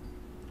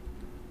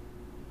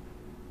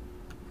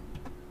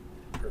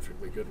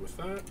 Perfectly good with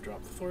that.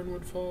 Drop the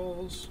Thornwood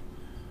Falls.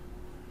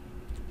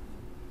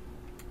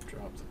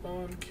 Drop the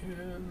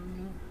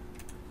Bondkin.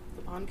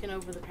 The Bondkin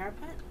over the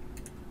parapet?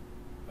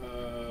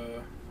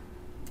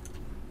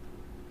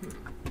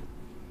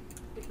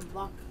 We can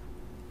block.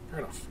 Fair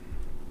enough.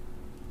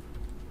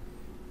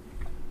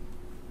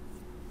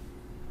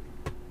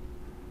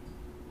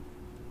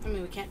 I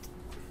mean, we can't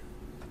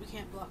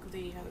block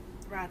the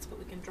rats, but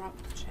we can block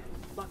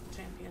the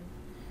champion,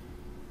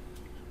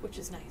 which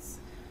is nice.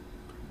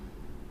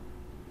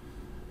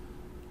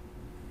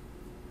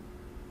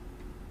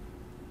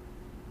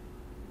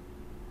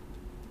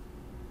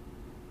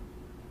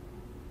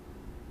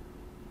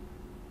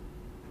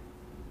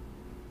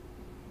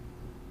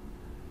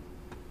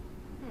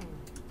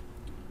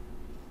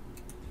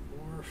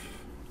 Morph.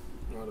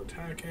 Not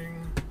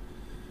attacking.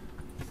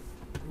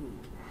 Ooh.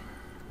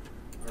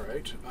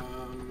 Alright,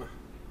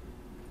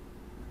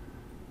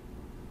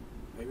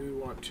 maybe we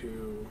want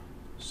to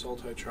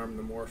Sultai Charm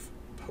the Morph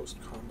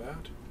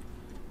post-combat,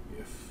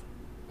 if,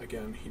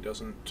 again, he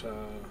doesn't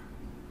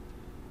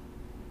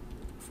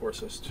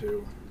force us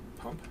to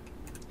pump.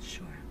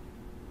 Sure.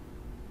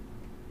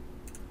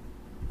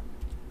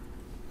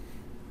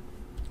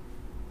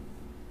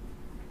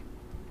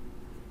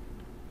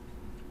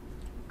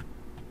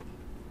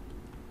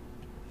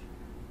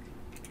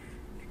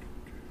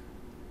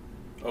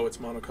 Oh, it's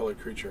monocolored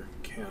creature.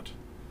 Can't.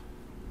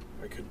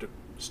 I could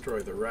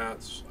destroy the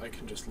rats. I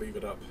can just leave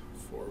it up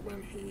for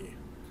when he...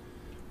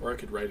 Or I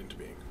could write into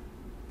being.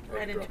 Or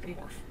Right I could into drop being.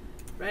 a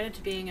morph. Right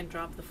into being and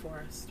drop the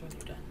forest when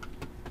you're done.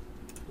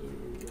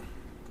 Blue,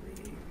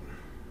 green.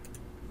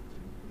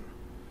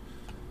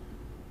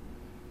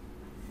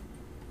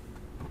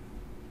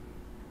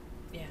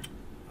 Yeah.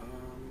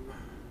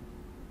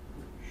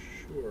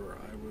 Sure,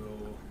 I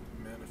will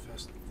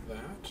manifest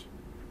that.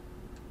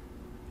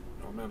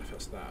 I'll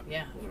manifest that.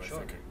 Yeah, What am for I sure.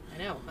 thinking? I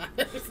know.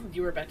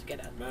 You were about to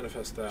get at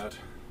Manifest that.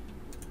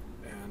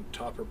 And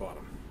top or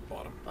bottom?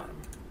 Bottom. bottom.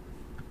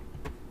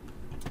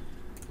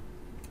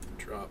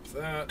 Drop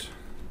that.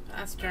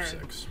 Last turn.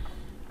 F6.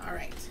 All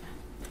right.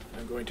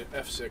 I'm going to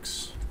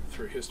F6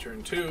 through his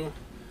turn 2,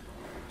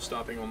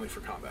 stopping only for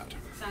combat.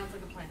 Sounds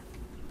like a plan.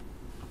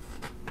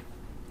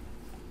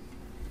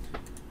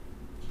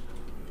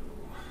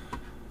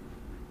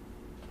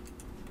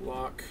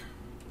 Block.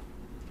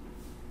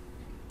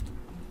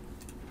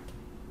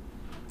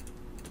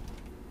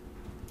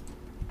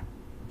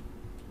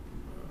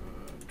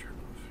 Turn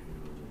off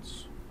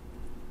heals.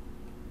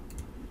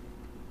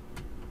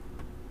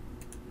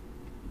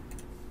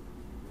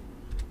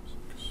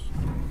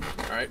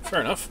 Alright,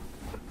 fair enough.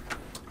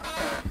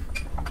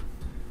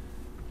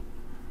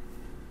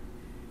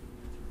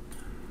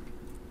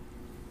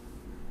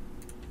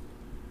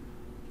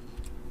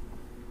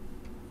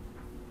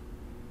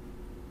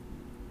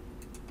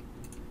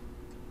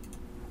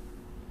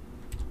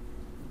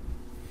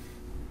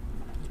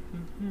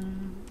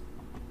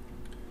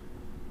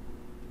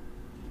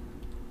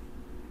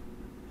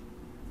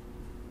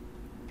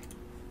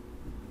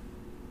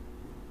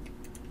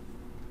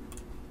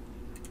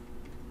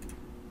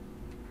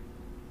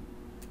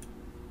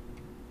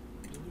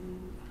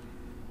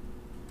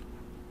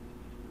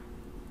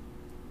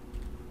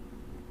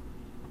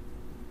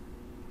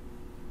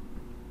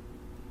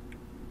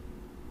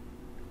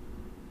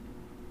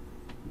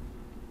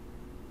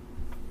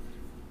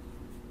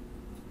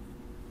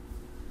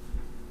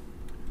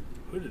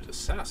 Hooded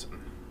Assassin.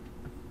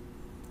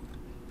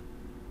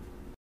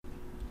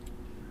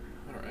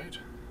 Alright.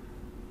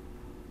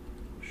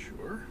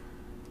 Sure.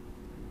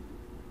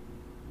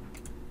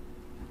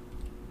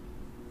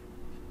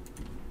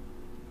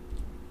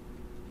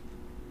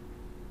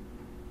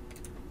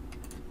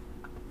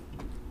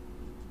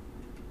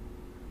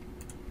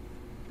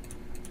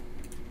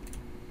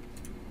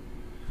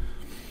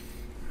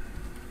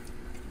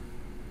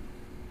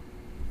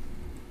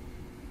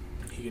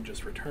 He can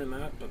just return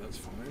that, but that's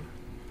fine.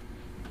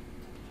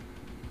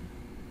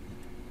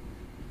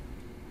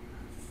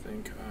 I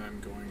think I'm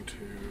going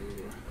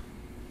to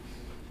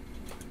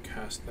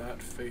cast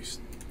that face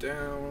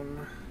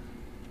down.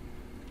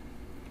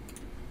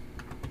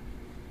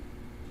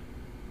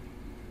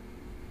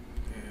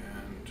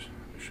 And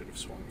I should have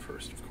swung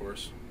first, of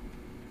course.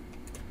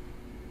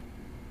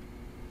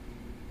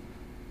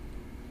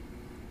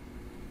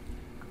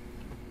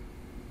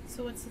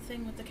 So what's the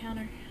thing with the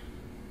counter?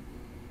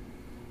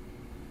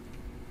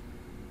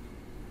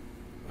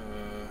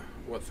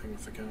 What thing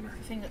with the counter?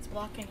 The thing that's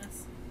blocking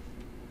us.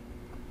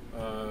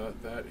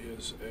 That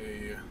is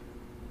a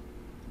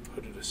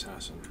hooded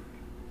assassin.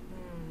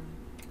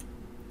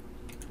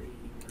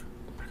 Green.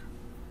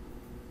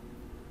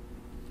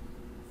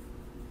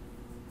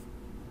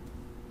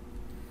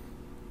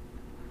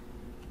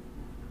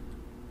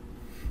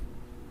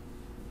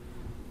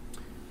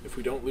 If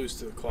we don't lose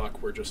to the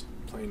clock, we're just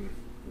plain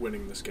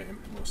winning this game,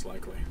 most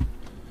likely.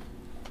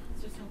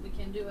 Let's just hope we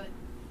can do it.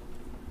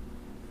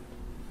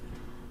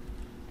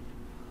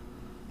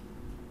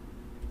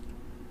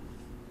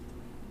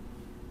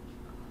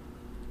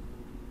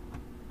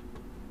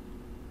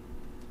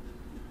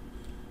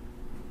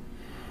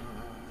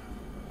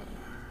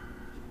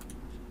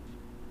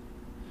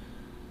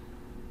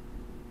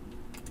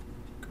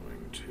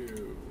 Going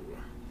to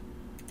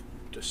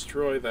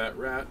destroy that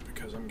rat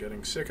because I'm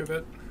getting sick of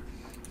it.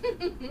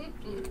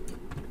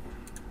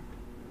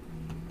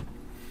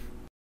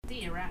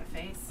 See a rat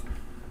face.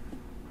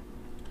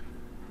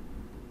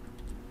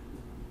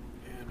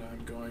 And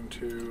I'm going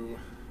to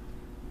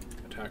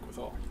attack with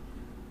all.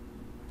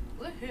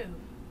 Woohoo!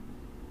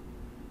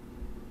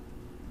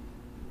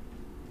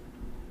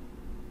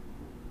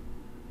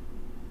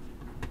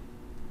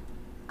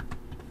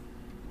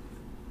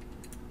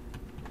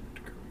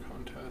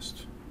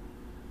 Contest.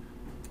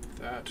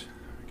 That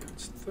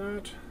against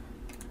that.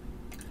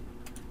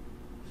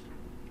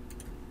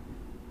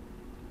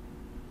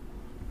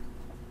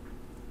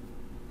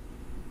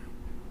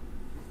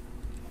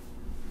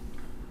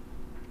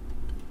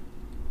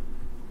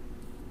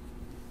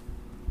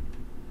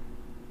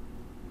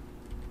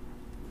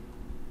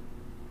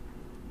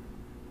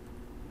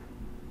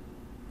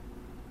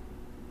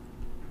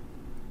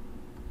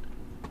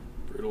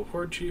 Brutal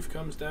Horde Chief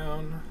comes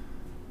down.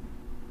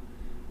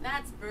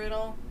 That's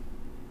brutal.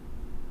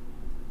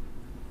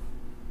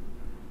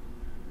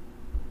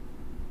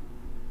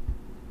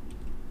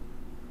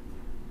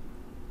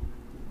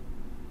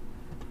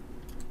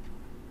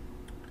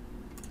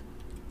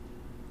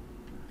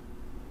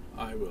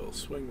 I will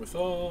swing with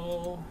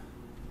all.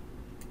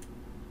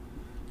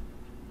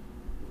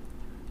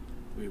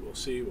 We will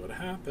see what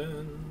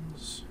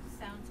happens.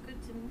 Sounds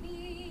good to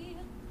me.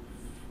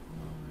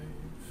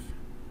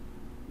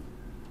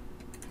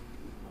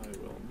 5. I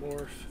will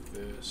morph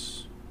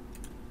this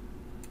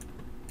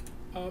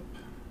up.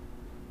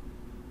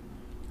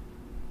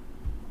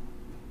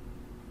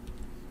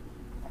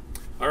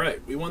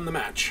 Alright, we won the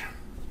match.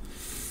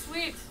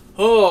 Sweet.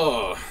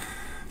 Oh,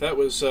 that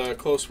was a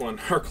close one.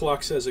 Our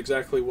clock says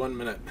exactly 1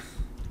 minute.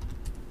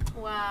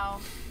 Wow,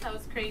 that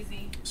was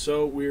crazy.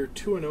 So we're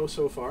 2-0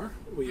 so far.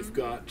 We've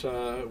got,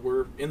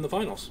 we're in the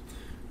finals.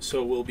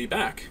 So we'll be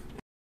back